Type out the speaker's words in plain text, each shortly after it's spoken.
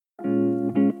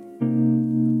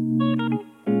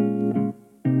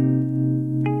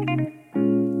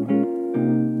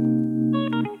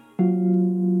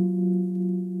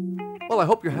I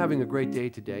hope you're having a great day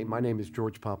today. My name is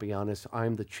George Papagiannis.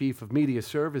 I'm the Chief of Media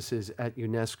Services at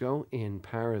UNESCO in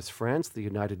Paris, France, the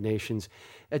United Nations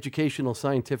Educational,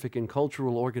 Scientific, and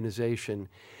Cultural Organization.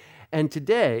 And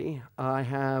today I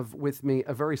have with me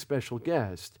a very special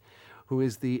guest who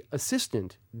is the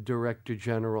Assistant Director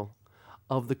General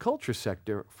of the Culture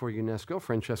Sector for UNESCO,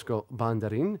 Francesco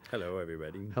Banderin. Hello,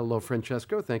 everybody. Hello,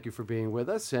 Francesco. Thank you for being with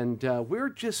us. And we're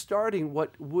just starting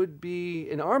what would be,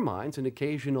 in our minds, an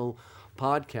occasional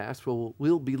podcast where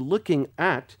we'll be looking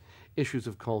at issues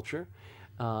of culture.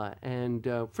 And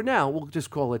for now, we'll just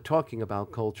call it Talking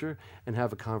About Culture and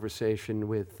have a conversation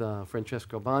with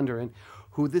Francesco Banderin,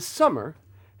 who this summer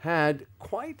had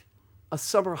quite a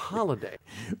summer holiday.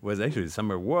 It was actually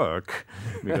summer work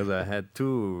because I had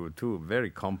two very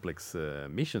complex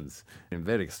missions in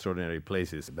very extraordinary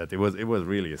places. But it was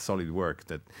really a solid work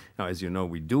that, as you know,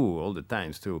 we do all the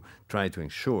times to try to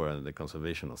ensure the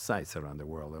conservation of sites around the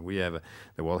world. And we have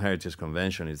the World Heritage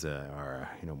Convention is our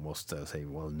most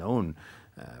well-known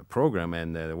program,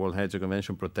 and the World Heritage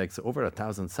Convention protects over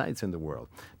 1,000 sites in the world.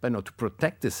 But to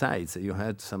protect the sites, you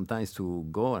had sometimes to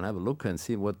go and have a look and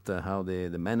see how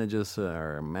the managers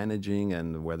are managing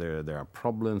and whether there are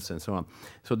problems and so on.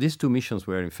 So these two missions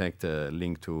were in fact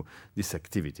linked to this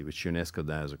activity, which UNESCO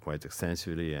does quite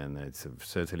extensively, and it's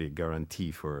certainly a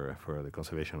guarantee for the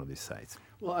conservation of these sites.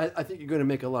 Well, I think you're going to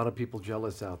make a lot of people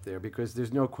jealous out there because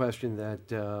there's no question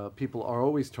that people are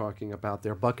always talking about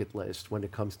their bucket list when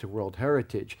it comes to World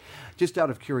Heritage. Just out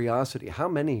of curiosity, how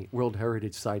many World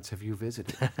Heritage sites have you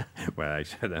visited? Well,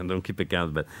 I don't keep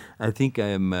account, but I think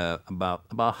I'm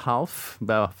about half,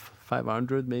 about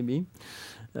 500 maybe.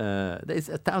 There's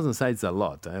 1,000 sites, a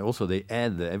lot. Also, they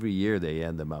add every year. They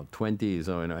add about 20,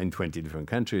 so in 20 different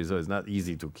countries. So it's not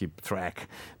easy to keep track.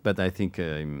 But I think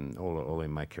all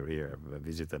in my career, I've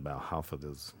visited about half of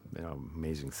those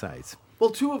amazing sites.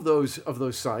 Well, two of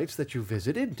those sites that you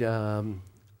visited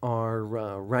are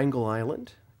Wrangel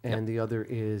Island, and the other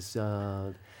is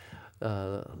La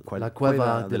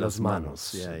Cueva de las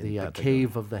Manos, the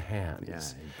Cave of the Hands. Yeah,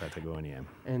 in Patagonia.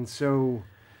 And so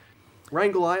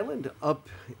Wrangel Island up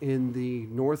in the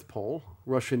North Pole,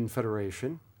 Russian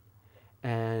Federation,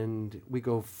 and we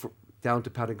go down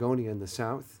to Patagonia in the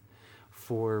south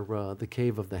for the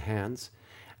Cave of the Hands.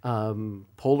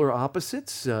 Polar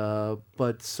opposites,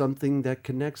 but something that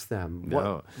connects them.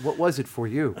 What was it for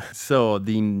you? So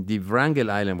the Wrangel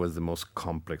Island was the most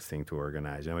complex thing to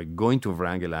organize. Going to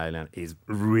Wrangel Island is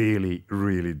really,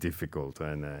 really difficult,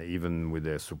 and even with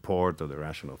the support of the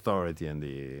Russian authority and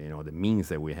the means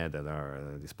that we had at our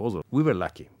disposal, we were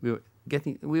lucky. We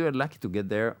were lucky to get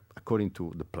there according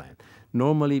to the plan.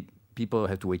 Normally, people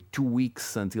have to wait 2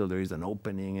 weeks until there is an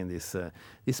opening, and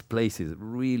this place is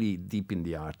really deep in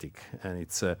the Arctic, and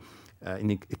it's in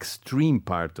the extreme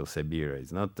part of Siberia.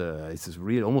 It's not. It's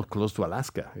really almost close to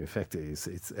Alaska. In fact, it's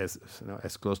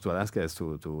as close to Alaska as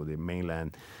to the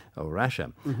mainland of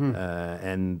Russia. Mm-hmm.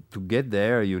 And to get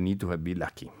there, you need to be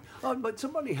lucky. But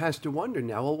somebody has to wonder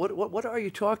now. Well, what are you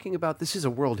talking about? This is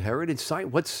a World Heritage Site.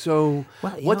 What's so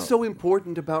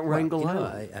important about Wrangel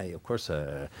Island? Of course,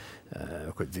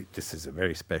 this is a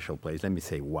very special place. Let me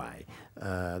say why.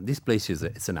 This place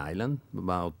it's an island,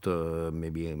 about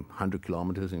maybe 100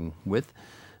 kilometers in width.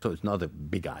 So it's not a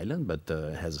big island, but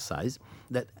it has a size.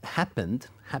 That happened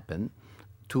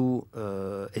to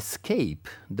escape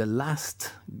the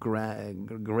last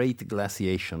great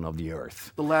glaciation of the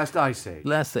Earth. The last ice age.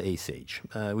 Last ice age,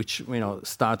 which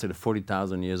started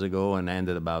 40,000 years ago and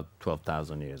ended about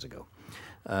 12,000 years ago.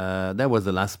 That was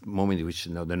the last moment in which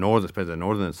the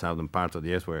northern and southern part of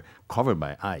the Earth were covered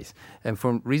by ice. And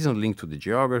for reasons linked to the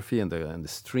geography and the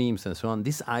streams and so on,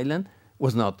 this island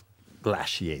was not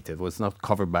glaciated, was not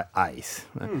covered by ice,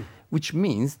 which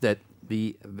means that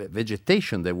the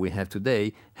vegetation that we have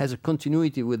today has a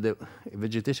continuity with the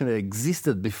vegetation that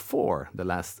existed before the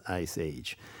last ice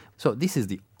age. So this is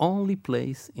the only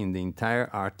place in the entire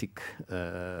Arctic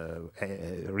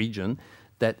region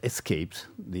that escapes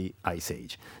the ice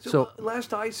age. So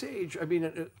last ice age,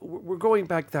 we're going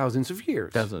back thousands of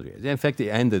years. Thousands of years. In fact, it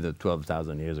ended at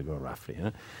 12,000 years ago, roughly.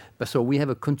 But so we have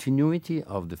a continuity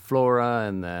of the flora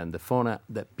and the fauna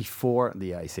that before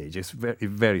the ice age. It's very,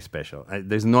 very special.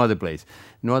 There's no other place.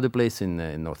 No other place in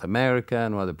North America,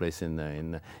 no other place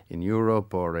in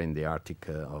Europe or in the Arctic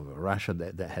of Russia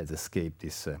that has escaped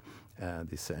this.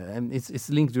 And it's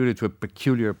linked really to a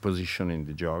peculiar position in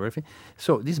the geography.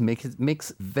 So this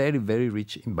makes very, very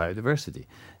rich in biodiversity.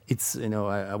 it's,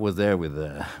 I was there with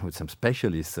some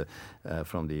specialists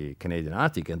from the Canadian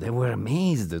Arctic, and they were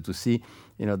amazed to see,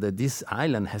 that this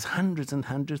island has hundreds and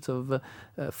hundreds of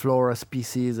flora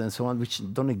species and so on, which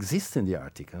don't exist in the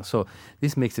Arctic. And so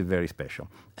this makes it very special.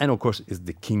 And of course, it's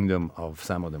the kingdom of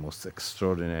some of the most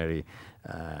extraordinary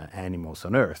animals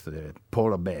on Earth: the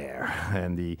polar bear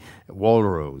and the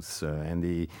walrus and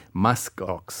the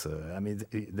muskox. I mean,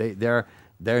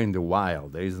 they're in the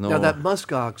wild. There is no. Now that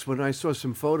muskox, when I saw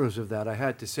some photos of that, I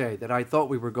had to say that I thought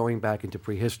we were going back into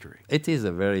prehistory. It is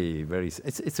a very, very.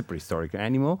 It's a prehistoric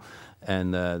animal,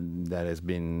 and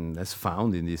that's found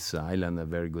in this island a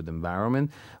very good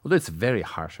environment. Although it's a very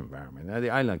harsh environment.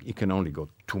 The island, you can only go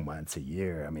 2 months a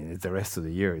year. I mean, the rest of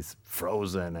the year is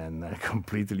frozen and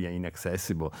completely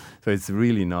inaccessible. So it's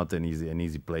really not an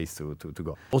easy place to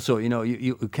go. Also,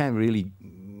 you can't really.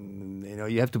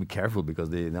 You have to be careful because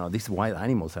these wild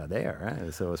animals are there.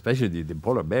 So especially the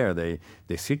polar bear,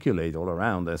 they circulate all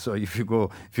around. So if you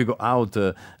go out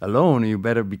alone, you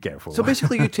better be careful. So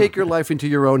basically, you take your life into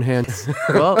your own hands.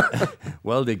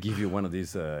 well, they give you one of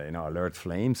these alert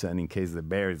flames, and in case the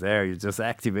bear is there, you just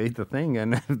activate the thing, and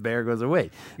the bear goes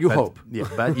away. You hope. Yeah,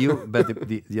 but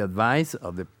the advice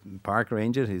of the park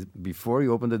ranger is before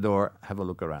you open the door, have a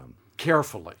look around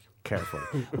Carefully.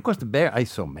 Of course, the bear, I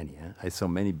saw many. I saw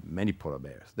many polar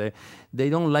bears. They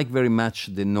don't like very much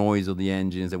the noise of the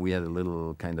engines. We had a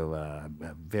little kind of a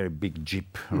very big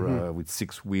jeep with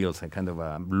 6 wheels, a kind of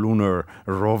a lunar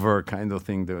rover kind of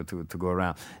thing to go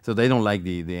around. So they don't like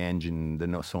the engine,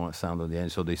 sound of the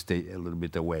engine. So they stay a little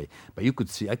bit away. But we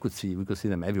could see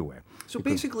them everywhere. So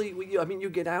basically, you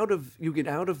get out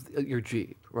of your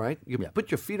jeep, right? You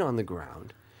put your feet on the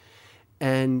ground,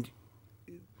 and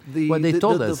they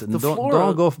told us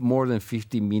don't go more than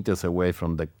 50 meters away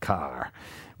from the car,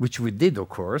 which we did, of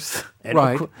course.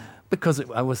 Right. Because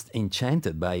I was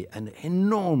enchanted by an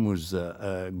enormous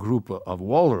group of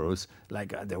walrus.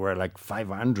 There were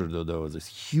 500 of those.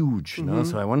 It's huge,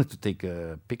 So I wanted to take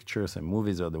pictures and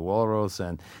movies of the walrus,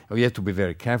 and you have to be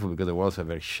very careful because the walrus are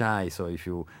very shy. So if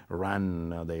you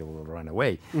run, they will run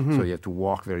away. So you have to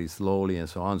walk very slowly and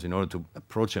so on, in order to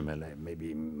approach them at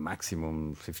maybe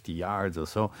maximum 50 yards or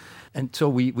so. And so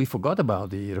we forgot about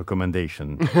the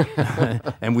recommendation,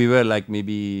 and we were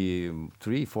maybe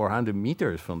 300-400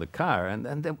 meters from the car,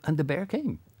 and the bear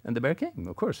came. And the bear came,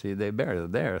 of course. The bear is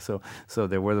there, so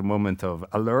there was a moment of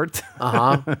alert,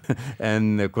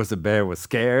 and of course the bear was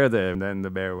scared, and then the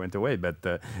bear went away.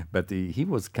 But he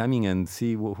was coming and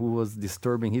see who was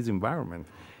disturbing his environment.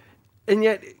 And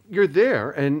yet you're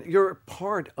there, and you're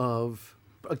part of,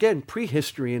 again,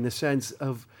 prehistory in the sense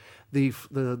of the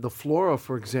flora,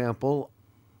 for example,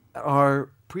 are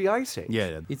pre-ice age.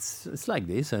 Yeah, it's like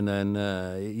this, and then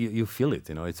you feel it.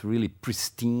 It's really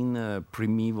pristine,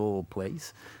 primeval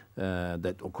place.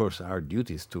 That, of course, our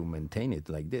duty is to maintain it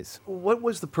like this. What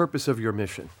was the purpose of your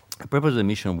mission? The purpose of the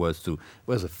mission was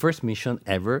the first mission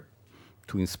ever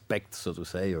to inspect, so to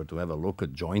say, or to have a look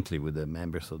at jointly with the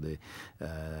members of the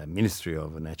Ministry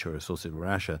of Natural Resources of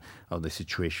Russia of the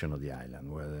situation of the island.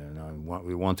 Where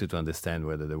we wanted to understand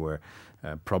whether there were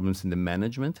problems in the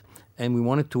management, and we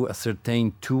wanted to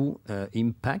ascertain 2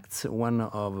 impacts. One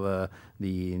of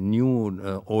the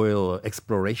new oil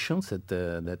explorations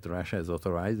that Russia has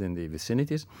authorized in the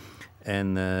vicinities,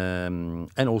 and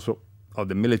also of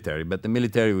the military, but the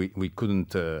military we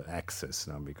couldn't access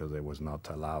because it was not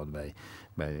allowed by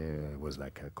it was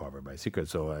covered by secret.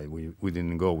 So we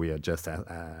didn't go. We are just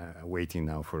waiting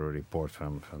now for a report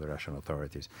from the Russian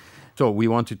authorities. So we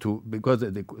wanted to, because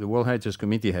the World Heritage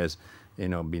Committee has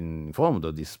been informed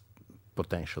of these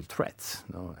potential threats.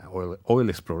 Oil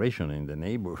exploration in the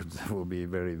neighborhoods will be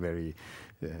very, very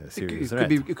serious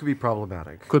threat. It could be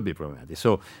problematic. Could be problematic.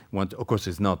 So, of course,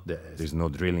 there's no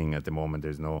drilling at the moment.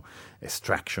 There's no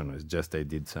extraction. It's just they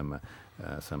did some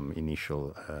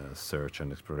initial search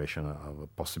and exploration of a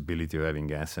possibility of having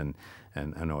gas and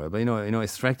oil. But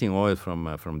extracting oil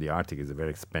from the Arctic is a very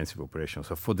expensive operation.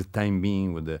 So for the time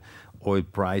being, with the oil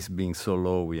price being so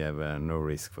low, we have no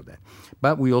risk for that.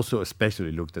 But we also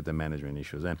especially looked at the management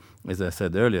issues. And as I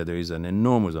said earlier, there is an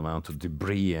enormous amount of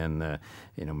debris and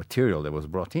material that was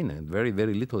brought in, and very,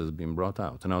 very little has been brought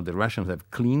out. Now the Russians have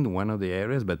cleaned one of the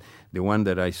areas, but the one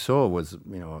that I saw was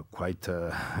quite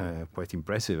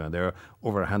impressive. And there are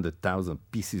over 100,000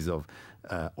 pieces of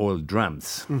oil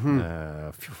drums,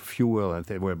 fuel, and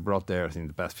they were brought there in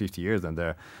the past 50 years, and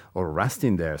they're all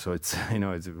rusting there. So it's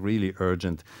it's really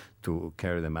urgent to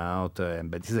carry them out.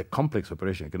 But it's a complex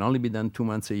operation. It can only be done 2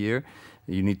 months a year.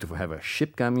 You need to have a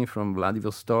ship coming from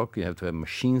Vladivostok. You have to have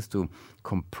machines to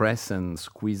compress and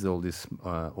squeeze all these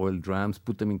oil drums,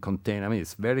 put them in containers. I mean,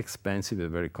 it's very expensive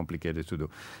and very complicated to do.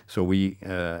 So we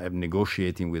are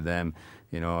negotiating with them,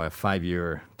 a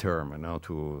 5-year term,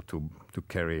 to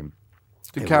carry.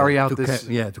 To carry out this.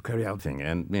 To carry out thing,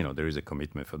 and there is a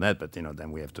commitment for that, but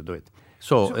then we have to do it.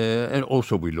 So and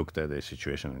also we looked at the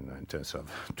situation in terms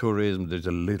of tourism. There's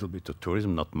a little bit of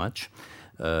tourism, not much,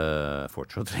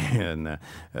 fortunately, and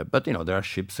but there are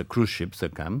ships, cruise ships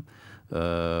that come.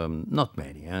 Not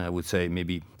many. I would say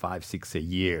maybe 5, 6 a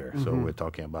year. So we're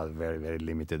talking about very, very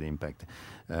limited impact.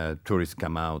 Tourists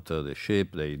come out of the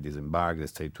ship, they disembark, they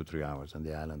stay 2-3 hours on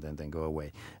the island, and then go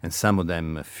away. And some of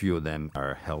them, a few of them,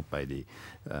 are helped by the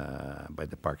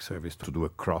Park Service to do a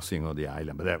crossing of the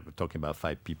island. But we're talking about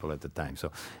 5 people at a time.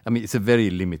 So I mean, it's a very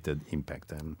limited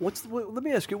impact. Let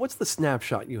me ask you, what's the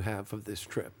snapshot you have of this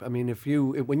trip? I mean,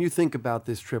 when you think about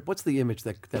this trip, what's the image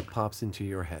that pops into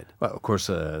your head? Well, of course,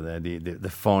 the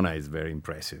fauna is very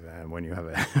impressive. When you have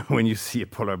when you see a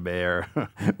polar bear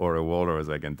or a walrus,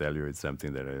 I can tell you it's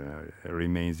something that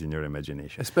remains in your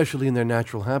imagination. Especially in their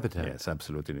natural habitat. Yes,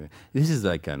 absolutely. This is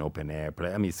like an open air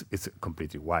place. I mean, it's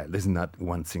completely wild. There's not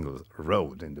one single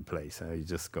road in the place. You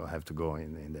just have to go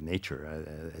in the nature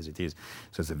as it is.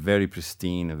 So it's a very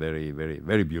pristine, very, very,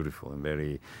 very beautiful, and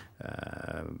very.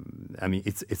 I mean,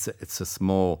 it's a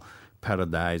small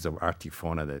paradise of Arctic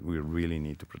fauna that we really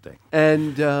need to protect.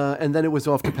 And then it was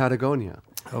off to Patagonia.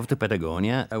 Off to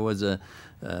Patagonia, I was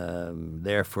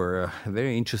there for a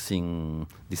very interesting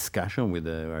discussion with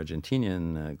the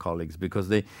Argentinian colleagues, because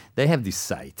they have this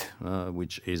site,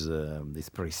 which is this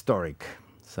prehistoric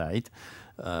site,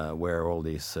 where all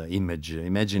this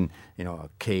imagine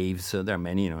caves. There are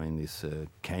many, in this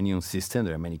canyon system.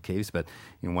 There are many caves, but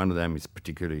in one of them is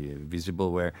particularly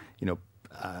visible, where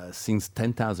since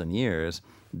 10,000 years,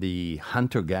 the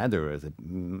hunter-gatherers, the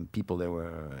people that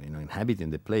were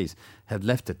inhabiting the place, had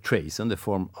left a trace on the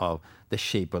form of the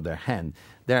shape of their hand.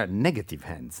 They are negative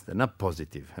hands. They're not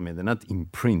positive. I mean, they're not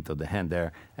imprint of the hand.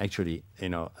 They're actually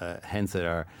hands that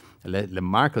are the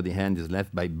mark of the hand is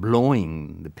left by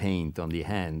blowing the paint on the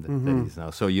hand. That is now.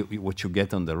 So what you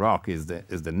get on the rock is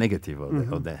the negative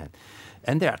of the hand.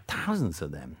 And there are thousands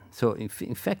of them. So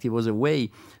in fact, it was a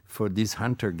way for these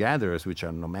hunter-gatherers, which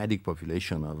are nomadic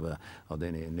population of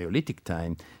the Neolithic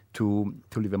time, to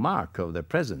leave a mark of their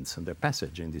presence and their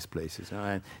passage in these places.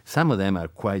 And some of them are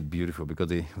quite beautiful because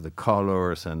the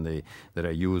colors that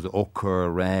are used,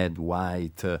 ochre, red,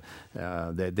 white,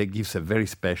 that gives a very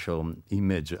special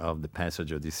image of the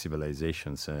passage of these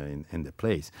civilizations in the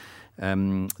place.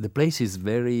 The place is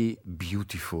very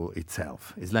beautiful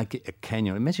itself. It's like a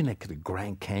canyon. Imagine like the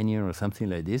Grand Canyon or something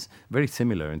like this. Very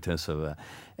similar in terms of...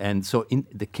 and so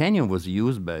the canyon was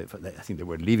used by... I think they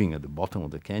were living at the bottom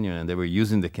of the canyon, and they were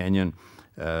using the canyon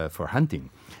for hunting.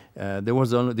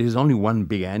 There's only one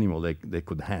big animal they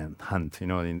could hunt.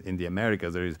 In the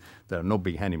Americas there are no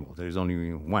big animals. There is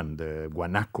only one, the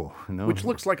guanaco. Which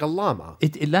looks like a llama.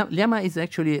 Llama is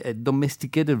actually a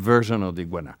domesticated version of the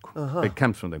guanaco. It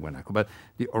comes from the guanaco, but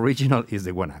the original is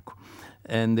the guanaco.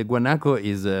 And the guanaco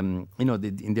is, in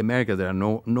the Americas there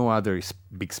are no other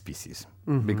big species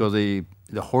because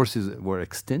the horses were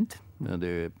extinct.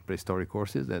 The prehistoric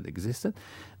horses that existed.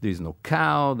 There is no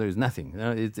cow. There is nothing.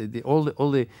 All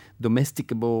the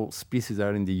domesticable species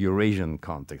are in the Eurasian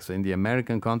context. So in the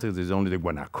American context, there's only the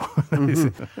guanaco.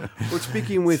 We're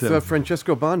speaking with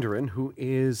Francesco Bondarin, who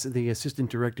is the Assistant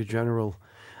Director General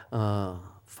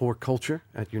for Culture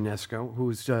at UNESCO,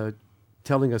 who's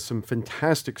telling us some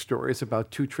fantastic stories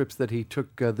about 2 trips that he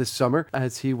took this summer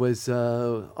as he was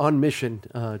on mission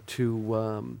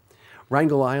to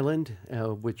Wrangel Island,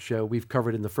 which we've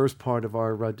covered in the first part of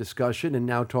our discussion, and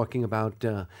now talking about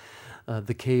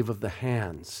the Cave of the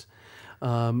Hands.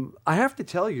 I have to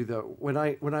tell you, though, when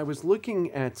I was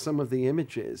looking at some of the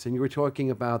images, and you were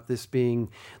talking about this being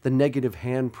the negative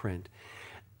handprint,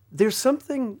 there's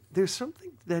something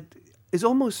that is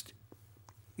almost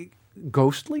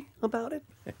ghostly about it.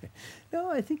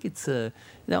 No, I think it's... I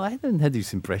haven't had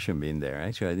this impression being there.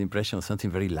 Actually, I had the impression of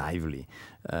something very lively.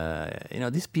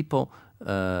 These people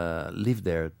lived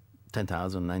there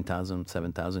 10,000, 9,000,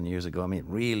 7,000 years ago. I mean,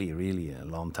 really, really a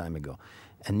long time ago.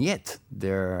 And yet,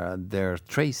 their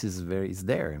trace is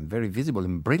there and very visible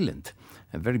and brilliant.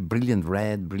 And very brilliant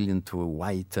red, brilliant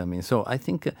white. I mean, so I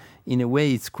think in a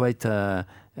way it's quite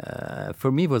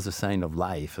for me was a sign of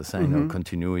life, a sign of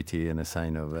continuity, and a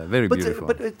sign of very beautiful.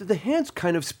 But the hands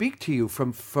kind of speak to you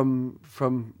from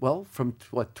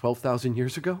what, 12,000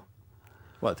 years ago?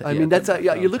 Well, I mean, that's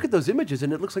you look at those images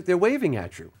and it looks like they're waving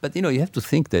at you. But you have to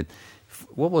think that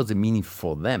what was the meaning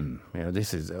for them?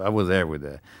 I was there with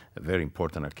a very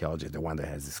important archaeologist, the one that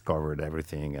has discovered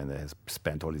everything and has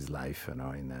spent all his life,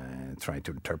 in trying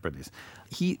to interpret this.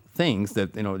 He thinks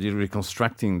that you're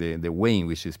reconstructing the way in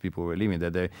which these people were living,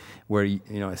 that they were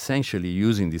essentially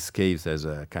using these caves as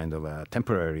a kind of a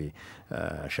temporary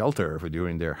shelter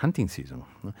during their hunting season.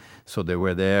 So they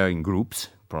were there in groups,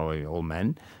 probably all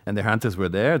men, and the hunters were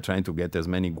there trying to get as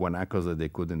many guanacos as they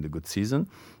could in the good season,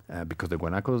 because the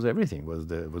guanaco was everything. Was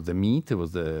the meat, it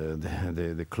was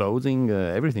the clothing,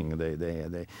 everything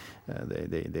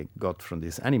they got from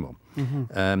this animal,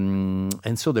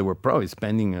 and so they were probably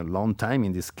spending a long time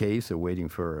in this caves, waiting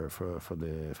for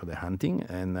the hunting,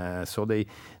 and so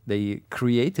they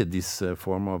created this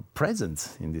form of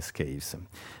presence in these caves.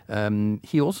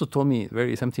 He also told me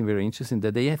something very interesting,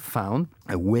 that they have found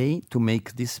a way to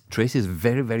make these traces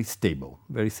very, very stable,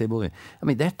 very stable. I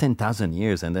mean, they're 10,000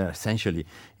 years, and they're essentially,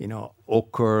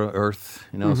 ochre earth,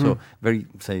 so very,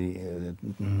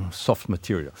 soft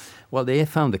material. Well, they have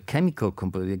found they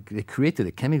created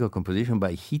a chemical composition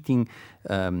by heating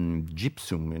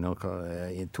gypsum,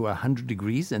 to 100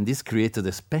 degrees, and this created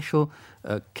a special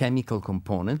chemical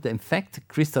component that, in fact,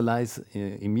 crystallized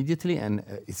immediately, and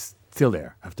it's still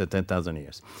there after 10,000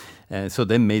 years. And so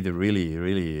they made it really,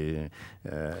 really,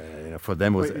 for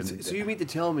them was... So you mean to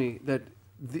tell me that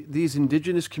these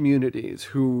indigenous communities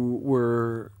who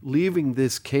were leaving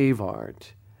this cave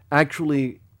art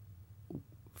actually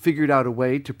figured out a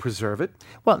way to preserve it?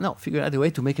 Well, no, figured out a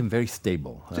way to make them very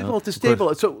stable. To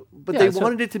stable. But they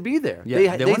wanted it to be there.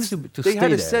 Yeah, they wanted to they stay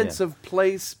had a there, sense of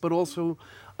place, but also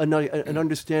an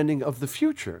understanding of the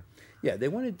future. Yeah, they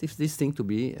wanted this thing to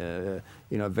be, a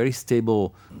very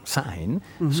stable sign,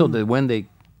 so that when they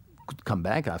could come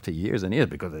back after years and years,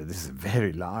 because this is a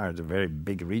very large, a very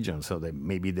big region, so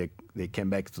they came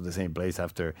back to the same place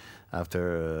after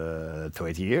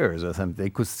 20 years or something. They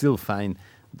could still find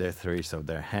the trace of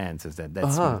their hands.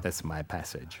 That's my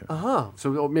passage.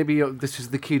 So maybe this is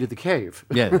the key to the cave.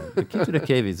 Yeah, the key to the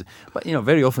cave is, but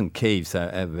very often caves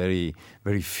have very,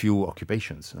 very few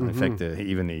occupations. In fact,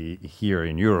 even here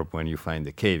in Europe, when you find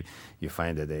the cave, you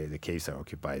find that the caves are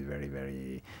occupied very,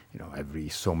 very, every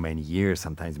so many years,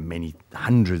 sometimes many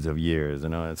hundreds of years.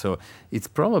 And so it's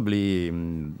probably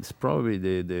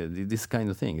this kind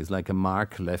of thing. It's like a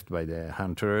mark left by the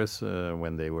hunters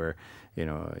when they were,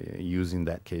 using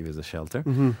that cave as a shelter.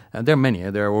 And there are many.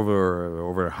 There are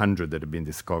over 100 that have been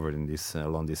discovered in this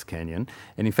along this canyon.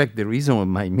 And in fact, the reason of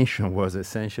my mission was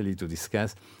essentially to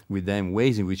discuss with them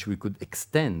ways in which we could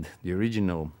extend the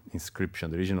original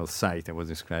inscription, the original site that was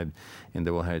inscribed in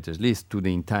the World Heritage List, to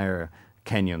the entire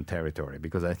canyon territory,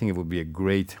 because I think it would be a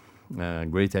great.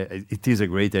 It is a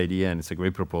great idea and it's a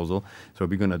great proposal. So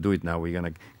we're going to do it now. We're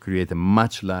going to create a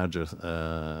much larger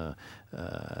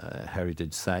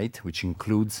heritage site, which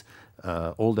includes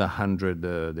all the 100,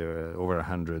 there are over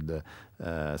 100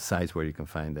 sites where you can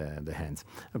find the hands.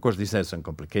 Of course, this has some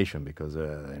complication because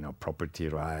property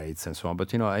rights and so on.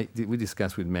 But we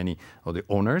discussed with many of the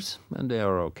owners, and they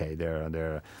are okay.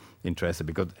 They're interested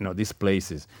because this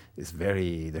place is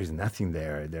very, there's nothing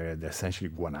there. They're essentially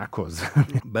guanacos.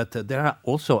 But there are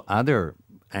also other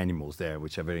animals there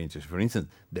which are very interesting. For instance,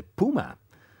 the puma.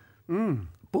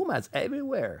 Pumas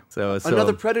everywhere. So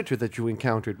another predator that you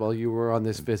encountered while you were on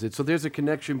this visit. So there's a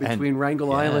connection between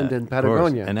Wrangel Island and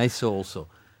Patagonia. And I saw also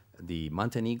the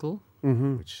mountain eagle,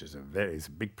 which is it's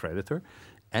a big predator,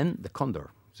 and the condor.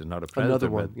 It's not a predator. Another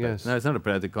one, yes. No, it's not a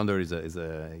predator. Condor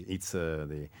eats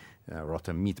the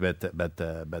rotten meat, but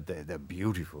they're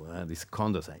beautiful. These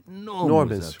condors are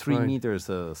enormous. 3 meters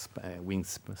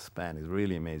wingspan is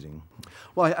really amazing.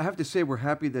 Well, I have to say we're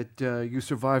happy that you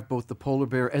survived both the polar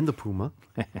bear and the puma.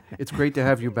 It's great to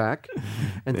have you back,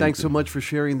 and thanks so much for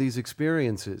sharing these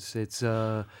experiences.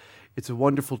 It's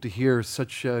wonderful to hear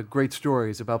such great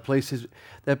stories about places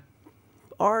that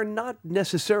are not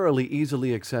necessarily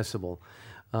easily accessible.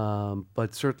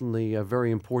 But certainly very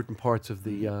important parts of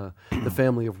the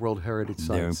family of World Heritage Sites.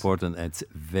 They're important, and it's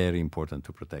very important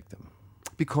to protect them.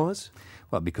 Because?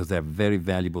 Well, because they're very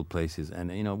valuable places,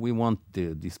 and we want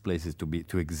these places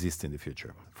to exist in the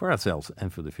future for ourselves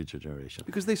and for the future generation.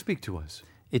 Because they speak to us.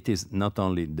 It is not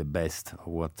only the best of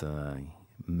what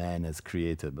man has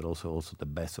created, but also the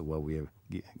best of what we have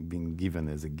been given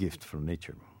as a gift from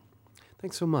nature.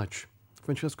 Thanks so much,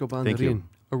 Francesco Banderin. Thank you.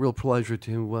 a real pleasure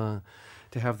to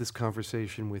have this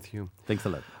conversation with you. Thanks a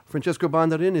lot. Francesco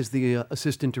Bondarin is the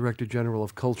Assistant Director General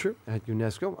of Culture at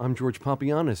UNESCO. I'm George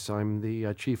Papagiannis. I'm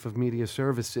the Chief of Media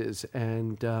Services,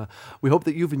 and we hope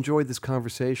that you've enjoyed this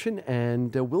conversation,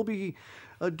 and we'll be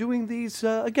doing these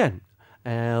again.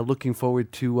 Looking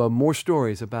forward to more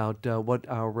stories about what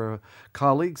our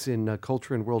colleagues in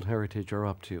Culture and World Heritage are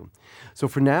up to. So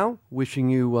for now, wishing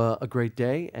you a great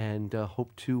day, and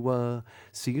hope to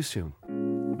see you soon.